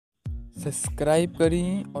Subscribe करी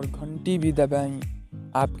और घंटी भी दबाई।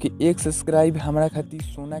 आपके एक सब्सक्राइब हमारा खातिर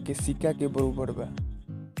सोना के सिक्का के बराबर बा।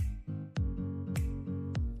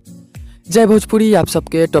 जय भोजपुरी, आप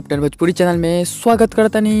सबके टॉप 10 भोजपुरी चैनल में स्वागत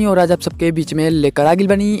करतनी। और आज आप सबके बीच में लेकर आ गई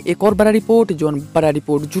बनी एक और बड़ा रिपोर्ट। जो बड़ा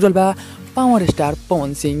रिपोर्ट जुड़ल बा पावर स्टार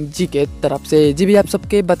पवन सिंह जी के तरफ से। जी भी आप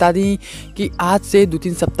सबके बता दी कि आज से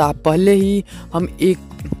 2-3 सप्ताह पहले ही हम एक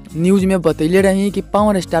न्यूज़ में बतैले रही कि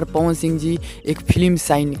पावर स्टार पवन सिंह जी एक फिल्म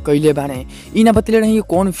साइन कैले बाने। ई ना बतैले रही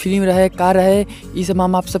कौन फिल्म रहे का रहे, ये सब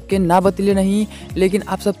हम आप सबके ना बतैले नहीं, लेकिन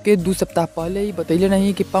आप सबके 2 सप्ताह पहले ही बतैले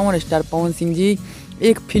रही कि पावर स्टार पवन सिंह जी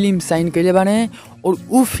एक फिल्म साइन कैले बाने। और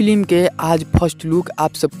वो फिल्म के आज फर्स्ट लुक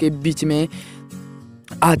आप सबके बीच में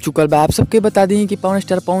आ चुकल बा। आप सबके बता दी कि पावर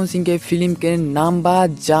स्टार पवन सिंह के फिल्म के नाम बा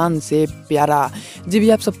जान से प्यारा। जी भी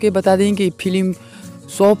आप सबके बता दें कि फिल्म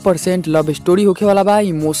 100% लव स्टोरी होखे वाला बा,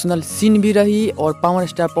 इमोशनल सीन भी रही। और पावर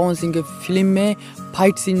स्टार पवन सिंह के फिल्म में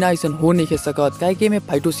फाइट सीन ना ऐसा हो नहीं सकत, काहे कि में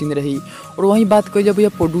फाइटो सीन रही। और वहीं बात कही जब भैया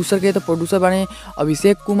प्रोड्यूसर के, तो प्रोड्यूसर बने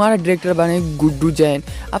अभिषेक कुमार, डायरेक्टर बने गुड्डू जैन।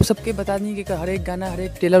 आप सबके बता दें कि हर एक गाना, हर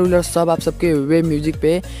एक ट्रेलर उलर सब आप सबके वे म्यूजिक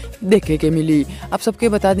पे देखे के मिली। आप सबके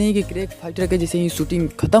बता दें कि क्रैक फाइटर के जैसे ही शूटिंग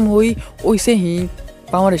खत्म हुई, वैसे ही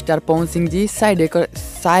पावर स्टार पवन सिंह जी शायद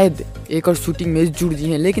एक शूटिंग में जुड़ जी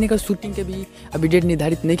हैं, लेकिन एक शूटिंग के भी अभी डेट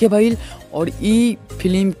निर्धारित नहीं के भइल। और ई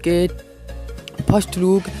फिल्म के फर्स्ट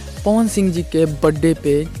लुक पवन सिंह जी के बर्थडे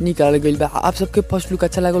पे निकाल गई बा। आप सबके फर्स्ट लुक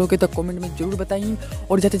अच्छा लगल हो तो कमेंट में जरूर बताइए।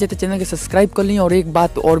 और जाते जाते चैनल के सब्सक्राइब कर ली। और एक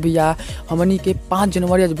बात और भी आ, हमनी के 5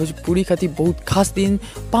 जनवरी आज भोजपुरी खातिर बहुत खास दिन,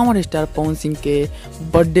 पावर स्टार पवन सिंह के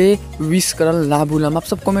बर्थडे विश करल ना भूलम। आप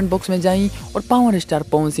सब कमेंट बॉक्स में जाई और पावर स्टार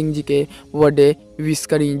पवन सिंह जी के बर्थडे विश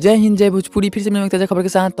करी। जय हिंद, जय भोजपुरी। फिर से मिलेंगे ताज़ा खबर के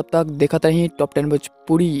साथ, तब तक देखते रहिए टॉप 10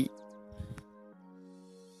 भोजपुरी।